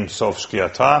says Im Sof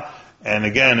Shkiata? And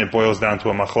again, it boils down to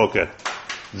a machloket.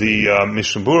 The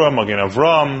Mishnah Berurah, Magen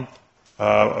Avram,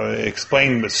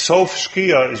 explained that Sof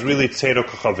Shkia is really Tzedok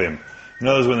Kachavim. In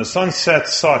other words, when the sun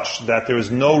sets such that there is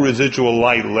no residual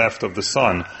light left of the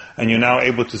sun, and you're now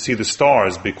able to see the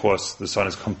stars because the sun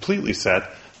is completely set,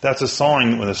 that's a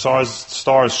sign when the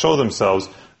stars show themselves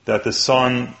that the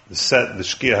sun set, the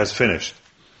Shkia has finished.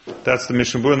 That's the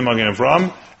Mishnah Berurah and the Magen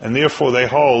Avram, and therefore they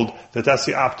hold that that's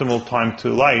the optimal time to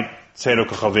light Tzedok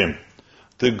Kachavim.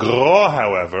 The Gra,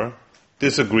 however,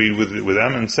 disagreed with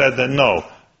them and said that no,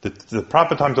 the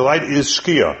proper time to light is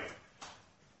Shkia.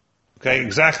 Okay,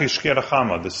 exactly Shkia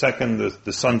Chama. The second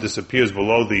the sun disappears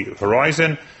below the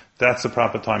horizon, that's the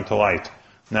proper time to light.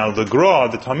 Now the Gra,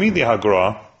 the Talmidei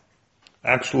HaGra,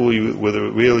 actually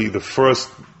were really the first,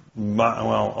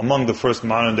 among the first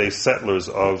modern day settlers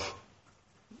of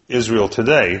Israel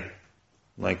today,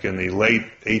 like in the late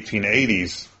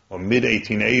 1880s or mid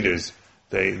 1880s,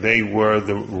 they were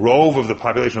the rove of the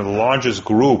population of the largest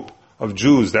group of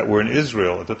Jews that were in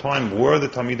Israel at the time were the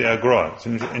Talmidei HaGra. It's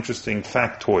an interesting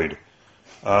factoid.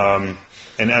 And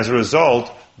as a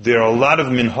result, there are a lot of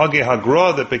minhagei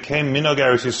hagra that became minhag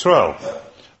Eretz Yisrael.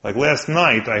 Like last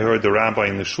night, I heard the rabbi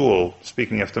in the shul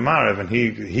speaking after Maariv, and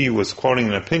he was quoting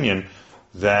an opinion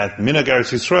that minhag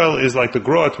Eretz Yisrael is like the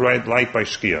gra to light by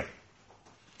shkia.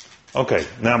 Okay,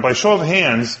 now by show of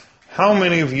hands, how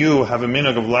many of you have a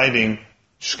minhag of lighting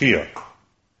shkia?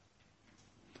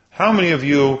 How many of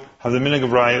you have the minhag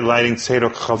of lighting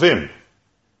tzedok chavim?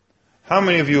 How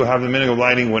many of you have the minhag of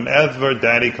lighting whenever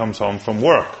daddy comes home from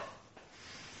work?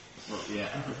 Well, yeah.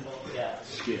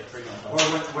 Shkia. Or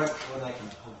when I come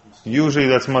home. Usually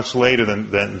that's much later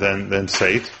than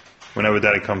Seit, whenever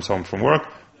daddy comes home from work,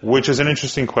 which is an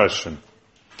interesting question.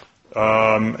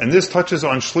 And this touches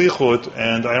on shlichut,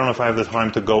 and I don't know if I have the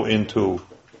time to go into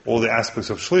all the aspects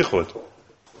of shlichut,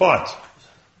 but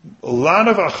a lot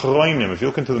of achronim, if you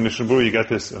look into the Mishnah Berurah, you get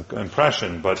this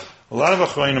impression, but a lot of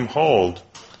achronim hold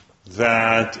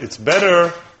that it's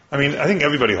better, I think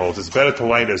everybody holds, it's better to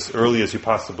light as early as you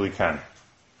possibly can.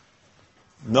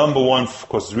 Number one, of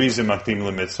course, Rizim Makdim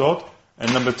Lemitzvot,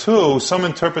 and number two, some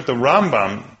interpret the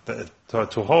Rambam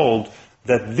to hold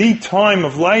that the time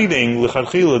of lighting,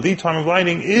 l'chadchila, the time of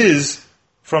lighting is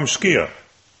from Shkia.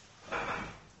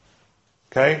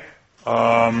 Okay?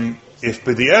 If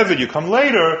b'di'evid you come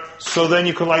later, so then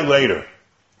you can light later.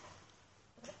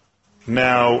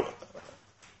 Now,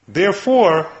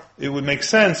 therefore, it would make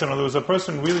sense, in other words, a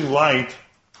person really light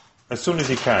as soon as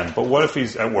he can. But what if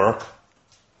he's at work,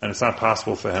 and it's not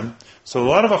possible for him? So a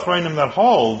lot of achrayim that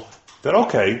hold that,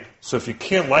 okay, so if you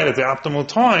can't light at the optimal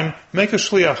time, make a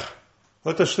shliach.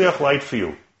 Let the shliach light for you.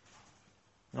 In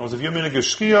other words, if your minig is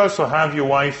shkia, so have your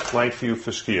wife light for you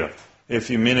for shkia. If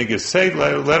your minig is seit,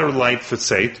 let her light for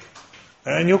seit.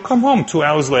 And you'll come home 2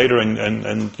 hours later and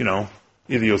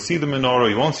either you'll see the menorah, or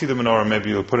you won't see the menorah,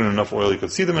 maybe you'll put in enough oil you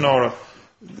could see the menorah.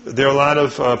 There are a lot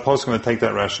of poskim that take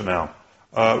that rationale.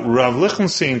 Rav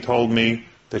Lichtenstein told me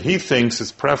that he thinks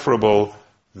it's preferable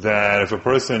that if a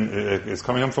person is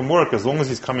coming home from work, as long as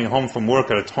he's coming home from work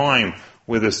at a time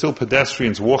where there's still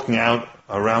pedestrians walking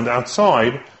around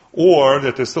outside, or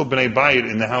that there's still bnei bayit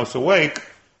in the house awake,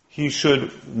 he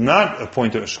should not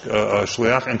appoint a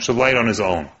shliach and should light on his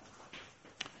own.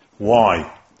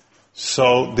 Why?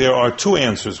 So there are two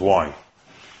answers why.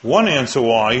 One answer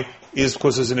why is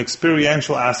because there's an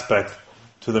experiential aspect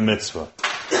to the mitzvah.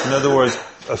 In other words,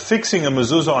 affixing a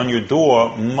mezuzah on your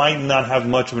door might not have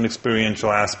much of an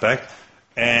experiential aspect,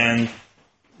 and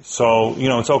so,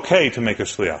 it's okay to make a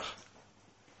shliach.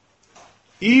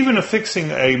 Even affixing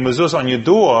a mezuzah on your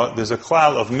door, there's a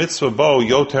klal of mitzvah bo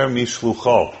yoter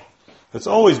mishlucho. It's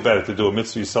always better to do a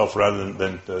mitzvah yourself rather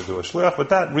than to do a shliach, but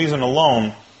that reason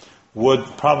alone would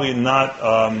probably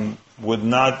would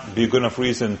not be a good enough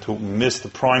reason to miss the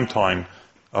prime time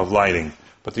of lighting.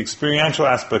 But the experiential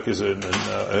aspect is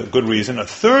a good reason. A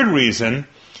third reason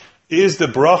is the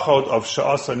brachot of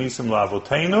Sha'as Anisim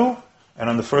La'avoteinu, and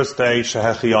on the first day,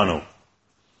 Shehechianu.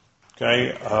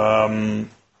 Okay?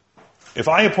 If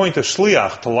I appoint a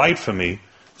shliach to light for me,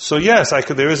 so yes,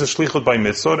 there is a shlichut by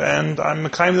mitzvot, and I'm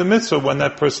mekayim the mitzvah when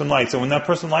that person lights. And when that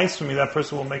person lights for me, that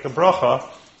person will make a bracha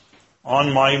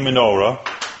on my menorah.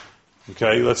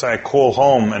 Okay, let's say I call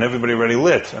home and everybody already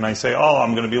lit, and I say,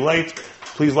 I'm going to be late,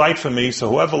 please light for me. So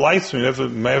whoever lights for me, whoever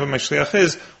my shliach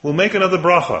is, will make another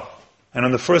bracha. And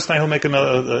on the first night he'll make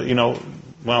another,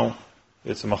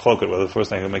 it's a machloket, whether the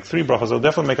first night he'll make 3 brachas, he'll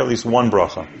definitely make at least 1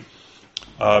 bracha.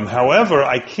 However,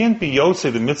 I can't be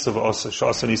yotzei the mitzvah of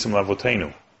Sha'as Anisim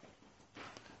La'avoteinu.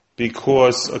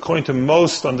 Because according to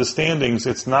most understandings,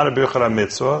 it's not a birchas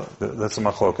mitzvah, that's a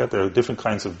machloket. There are different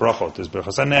kinds of brachot. There's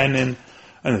birchas hanenin,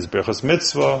 and there's birchas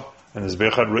mitzvah, and there's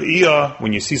birchas re'iyah,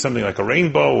 when you see something like a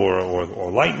rainbow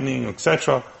or lightning,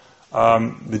 etc.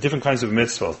 The different kinds of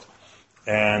mitzvot.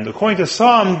 And according to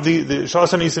some, the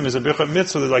Sha'as Anisim is a birchas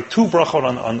mitzvah. There's like 2 brachot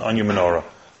on your menorah.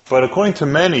 But according to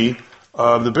many,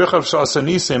 the birchas of Sha'as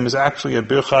Anisim is actually a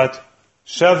birchat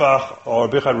shevach or a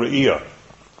birchat re'iyah.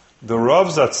 The Rav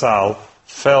Zatzal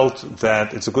felt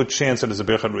that it's a good chance that it's a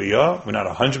birchat re'iyah. We're not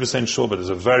 100% sure, but there's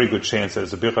a very good chance that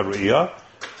it's a birchat re'iyah.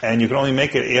 And you can only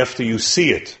make it after you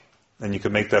see it. Then you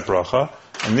can make that bracha.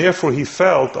 And therefore he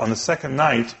felt on the second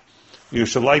night, you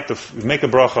should make a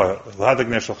bracha, L'hadik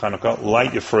Ner Shel Chanukah,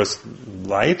 light your first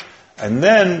light, and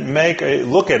then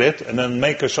look at it, and then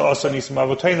make a Sha'as Anisim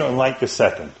La'avoteinu and light the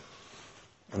second.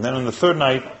 And then on the third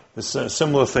night, it's a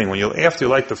similar thing. After you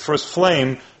light the first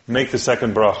flame, make the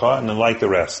second bracha, and then light the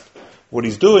rest. What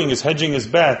he's doing is hedging his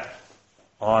bet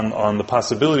on the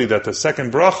possibility that the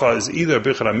second bracha is either a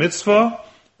birchas mitzvah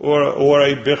or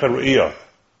a birchas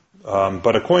re'iyah.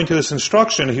 But according to this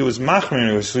instruction, he was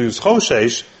machmir, he was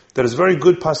choshesh, that it's a very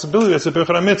good possibility that's a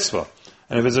birchas mitzvah.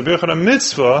 And if it's a birchas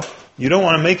mitzvah, you don't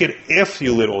want to make it after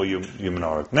you lit all your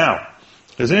menorah. Now,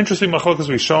 there's an interesting machlokas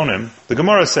Rishonim. The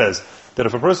Gemara says that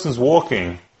if a person's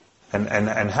walking and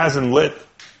hasn't lit,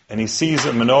 and he sees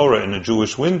a menorah in a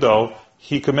Jewish window,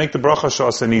 he could make the bracha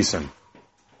Shas Nisim.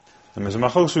 And there's a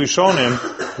machlokas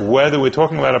Rishonim whether we're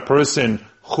talking about a person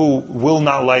who will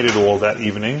not light it all that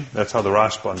evening. That's how the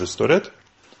Rashba understood it.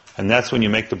 And that's when you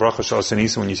make the bracha Shas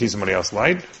Nisim when you see somebody else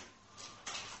light.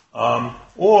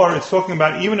 Or it's talking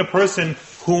about even a person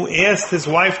who asked his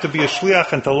wife to be a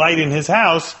shliach and to light in his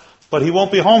house, but he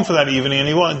won't be home for that evening, and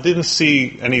he didn't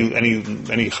see any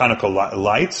Hanukkah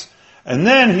lights. And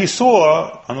then he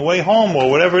saw, on the way home, or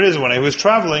whatever it is, when he was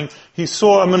traveling, he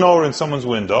saw a menorah in someone's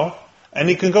window, and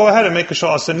he can go ahead and make a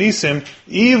Shas Nisim,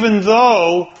 even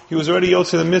though he was already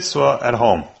Yotze the mitzvah at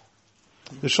home.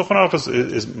 The Shulchan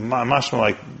Aruch is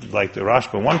mashma like the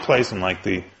Rashba in one place, and like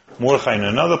the Mordechai in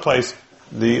another place.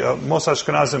 The most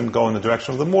Ashkenazim go in the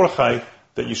direction of the Mordechai,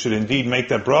 that you should indeed make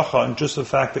that bracha, and just the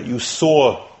fact that you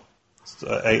saw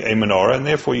a menorah, and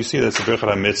therefore you see that it's a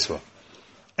birchas mitzvah.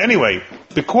 Anyway,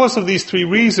 because of these three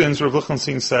reasons, Rav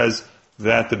Lichtenstein says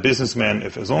that the businessman,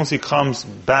 as long as he comes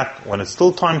back when it's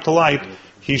still time to light,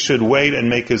 he should wait and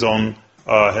make his own,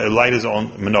 light his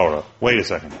own menorah. Wait a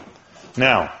second.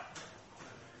 Now,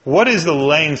 what is the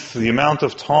length, the amount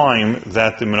of time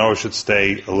that the menorah should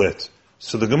stay lit?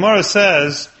 So the Gemara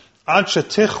says, Ad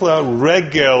shetichla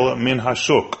regel min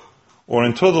hashuk, or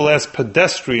until the last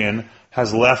pedestrian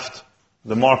has left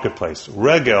the marketplace.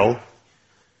 Regel,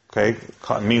 okay,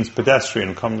 means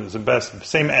pedestrian, comes the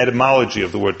same etymology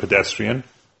of the word pedestrian.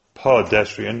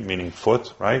 Pedestrian, meaning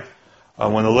foot, right?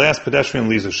 When the last pedestrian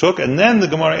leaves the shuk, and then the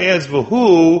Gemara adds,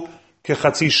 V'hu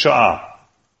kechatzi sha'ah.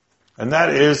 And that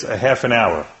is a half an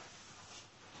hour.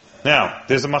 Now,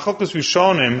 there's a machlokas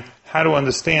Rishonim how to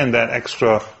understand that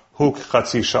extra hu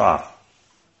kechatzi sha'ah.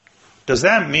 Does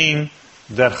that mean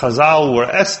that Chazal were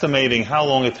estimating how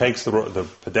long it takes the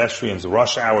pedestrian's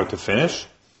rush hour to finish?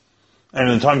 And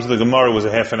in times of the Gemara it was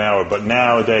a half an hour, but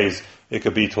nowadays it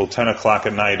could be till 10 o'clock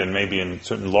at night, and maybe in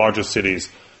certain larger cities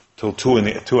till 2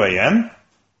 a.m.?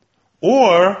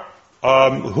 Or,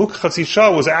 hu kechatzi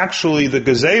sha'ah was actually the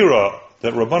gezerah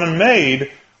that Rabbanan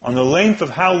made on the length of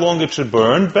how long it should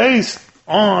burn based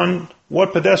on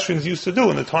what pedestrians used to do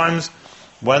in the times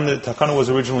when the takana was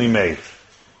originally made.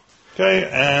 Okay,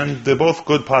 and they're both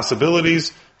good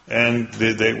possibilities, and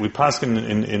we paskin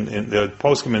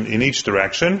in each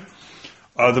direction.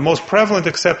 The most prevalent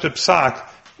accepted psak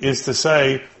is to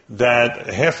say that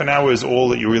half an hour is all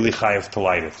that you really chayav to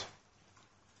light it.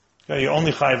 Okay, you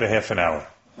only chayav a half an hour.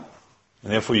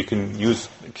 And therefore you can use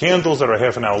candles that are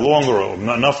half an hour longer, or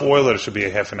enough oil that it should be a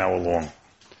half an hour long.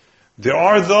 There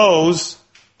are those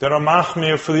that are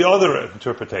machmir for the other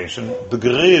interpretation. The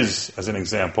Griz, as an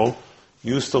example,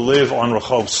 used to live on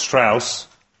Rehov Strauss,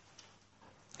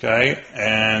 okay,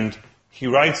 and he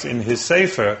writes in his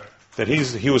sefer that he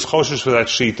was choshesh for that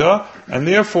shita, and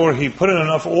therefore he put in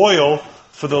enough oil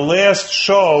for the last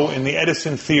show in the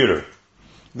Edison Theater.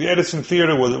 The Edison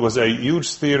Theater was a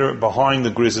huge theater behind the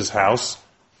Griz's house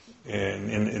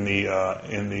in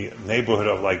the neighborhood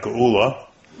of like Geula.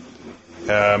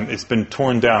 It's been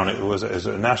torn down. It was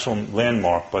a national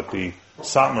landmark, but the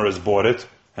Satmaras bought it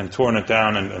and torn it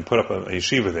down and put up a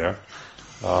yeshiva there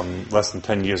less than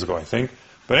 10 years ago, I think.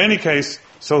 But in any case,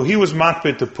 so he was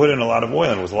makbid to put in a lot of oil,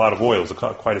 and it was a lot of oil. It was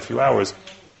quite a few hours.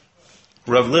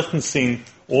 Rav Lichtenstein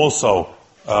also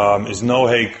is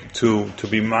noheg to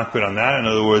be makbid on that. In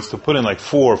other words, to put in like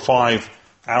 4 or 5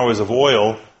 hours of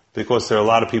oil, because there are a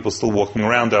lot of people still walking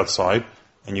around outside,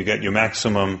 and you get your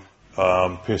maximum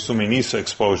Pirsumi Nisa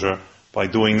exposure by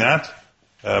doing that.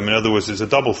 In other words, it's a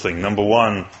double thing. Number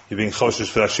one, you're being choshesh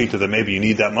for that shita that maybe you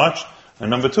need that much. And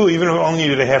number two, even if you only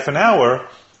needed a half an hour,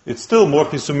 it's still more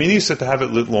Pirsumi Nisa to have it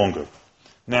lit longer.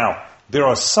 Now, there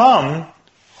are some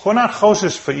who are not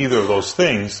choshesh for either of those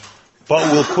things,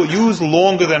 but will use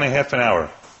longer than a half an hour.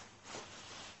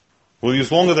 We'll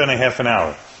use longer than a half an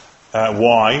hour.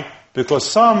 Why? Because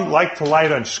some like to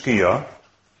light on Shkia,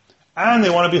 and they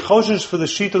want to be choshesh for the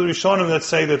sheet of the Rishonim that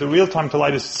say that the real time to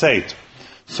light is Tzeit.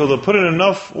 So they'll put in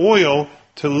enough oil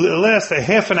to last a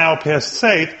half an hour past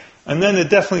Tzeit, and then they're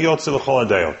definitely Yotze l'chol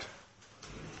hadayot.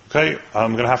 Okay,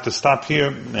 I'm going to have to stop here,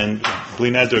 and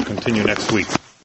Bli Neder continue next week.